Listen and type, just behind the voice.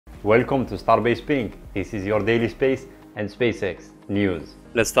Welcome to Starbase Ping. This is your daily space and SpaceX news.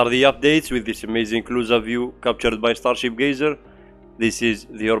 Let's start the updates with this amazing close-up view captured by Starship Gazer. This is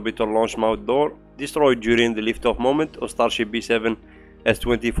the orbital launch mount door destroyed during the liftoff moment of Starship B7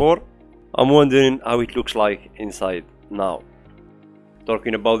 S24. I'm wondering how it looks like inside now.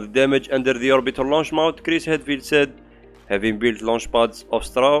 Talking about the damage under the orbital launch mount, Chris Hadfield said, having built launch pads of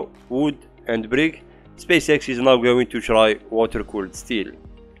straw, wood and brick, SpaceX is now going to try water-cooled steel.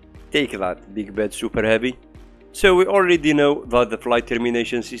 Take that, big bad super heavy. So we already know that the flight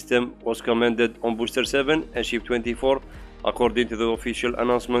termination system was commanded on Booster 7 and Ship 24 according to the official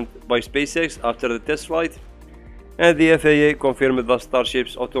announcement by SpaceX after the test flight. And the FAA confirmed that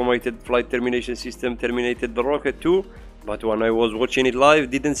Starship's automated flight termination system terminated the rocket too, but when I was watching it live,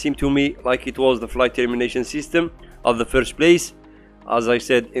 it didn't seem to me like it was the flight termination system of the first place. As I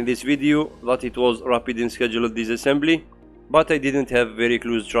said in this video, that it was rapid and scheduled disassembly, but I didn't have very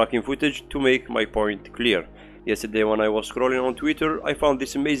close tracking footage to make my point clear. Yesterday when I was scrolling on Twitter, I found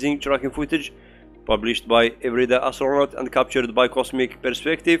this amazing tracking footage published by Everyday Astronaut and captured by Cosmic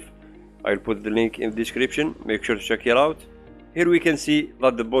Perspective. I'll put the link in the description, make sure to check it out. Here we can see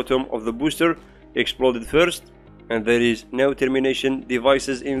that the bottom of the booster exploded first, and there is no termination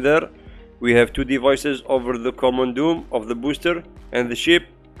devices in there. We have two devices over the common dome of the booster and the ship.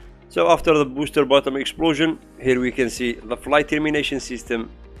 So after the booster bottom explosion, here we can see the flight termination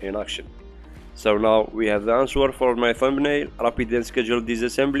system in action. So now we have the answer for my thumbnail: rapid and scheduled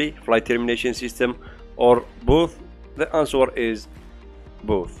disassembly, flight termination system, or both. The answer is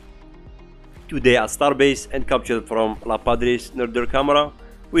both. Today at Starbase and captured from LabPadre's Northern camera,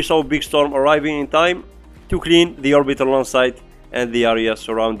 we saw Big Storm arriving in time to clean the orbital launch site and the area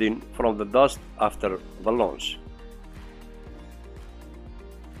surrounding from the dust after the launch.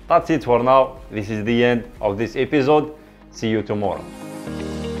 That's it for now. This is the end of this episode. See you tomorrow.